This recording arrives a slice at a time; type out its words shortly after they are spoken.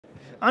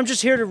I'm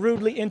just here to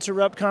rudely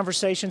interrupt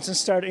conversations and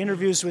start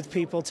interviews with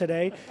people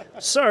today.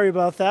 Sorry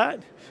about that.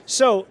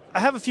 So,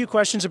 I have a few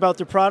questions about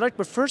the product,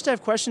 but first I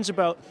have questions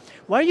about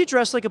why are you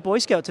dressed like a Boy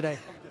Scout today?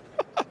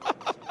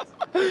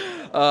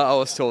 I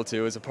was told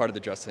to as a part of the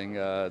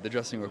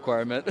dressing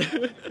requirement.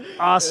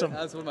 Awesome.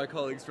 As one of my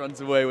colleagues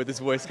runs away with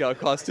his Boy Scout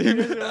costume.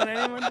 Doesn't want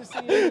anyone to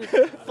see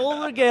you.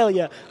 Full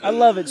regalia. I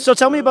love it. So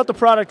tell me about the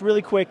product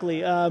really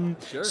quickly.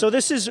 Sure. So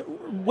this is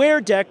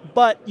wear deck,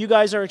 but you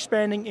guys are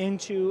expanding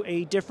into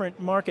a different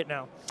market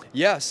now.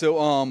 Yeah,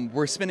 so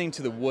we're spinning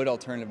to the wood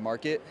alternative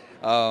market.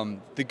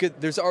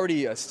 There's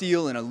already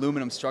steel and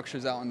aluminum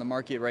structures out in the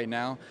market right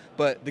now,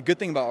 but the good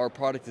thing about our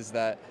product is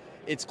that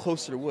it's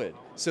closer to wood,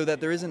 so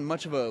that there isn't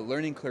much of a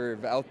learning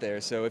curve out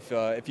there. So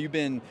if you've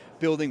been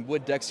building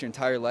wood decks your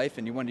entire life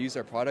and you want to use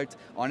our product,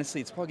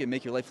 honestly, it's probably going to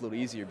make your life a little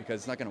easier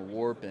because it's not going to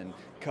warp and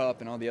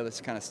cup and all the other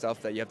kind of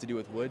stuff that you have to do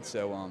with wood.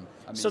 So, I mean,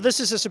 So this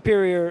is a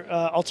superior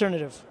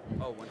alternative.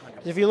 Oh,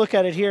 100%. If you look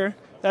at it here,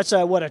 that's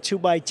what, a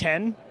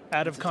 2x10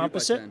 out of It's a 2x10.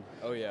 composite?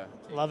 Oh, yeah.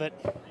 Love it.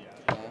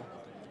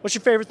 What's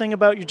your favorite thing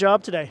about your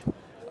job today?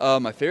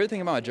 My favorite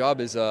thing about my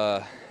job is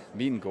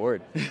meeting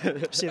Gord.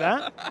 See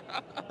that?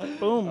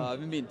 Boom.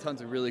 I've been meeting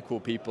tons of really cool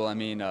people. I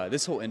mean,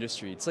 this whole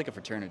industry, it's like a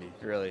fraternity,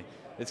 really.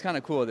 It's kind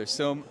of cool.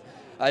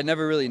 I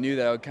never really knew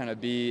that I would kind of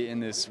be in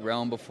this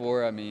realm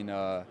before. I mean,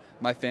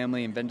 my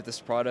family invented this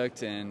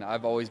product, and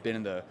I've always been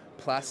in the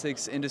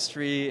plastics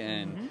industry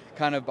and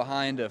kind of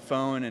behind a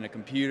phone and a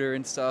computer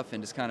and stuff,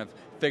 and just kind of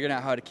figuring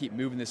out how to keep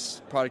moving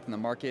this product in the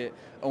market.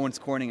 Owens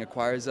Corning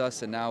acquires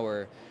us, and now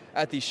we're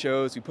at these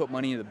shows. We put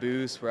money in the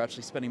booths. We're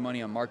actually spending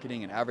money on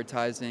marketing and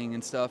advertising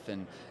and stuff,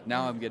 and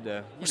now I'm good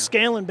to... We're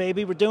scaling,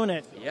 baby. We're doing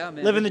it. Yeah,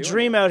 man. Living the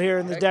dream out here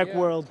in the Heck deck yeah.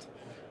 world.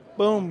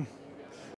 Boom.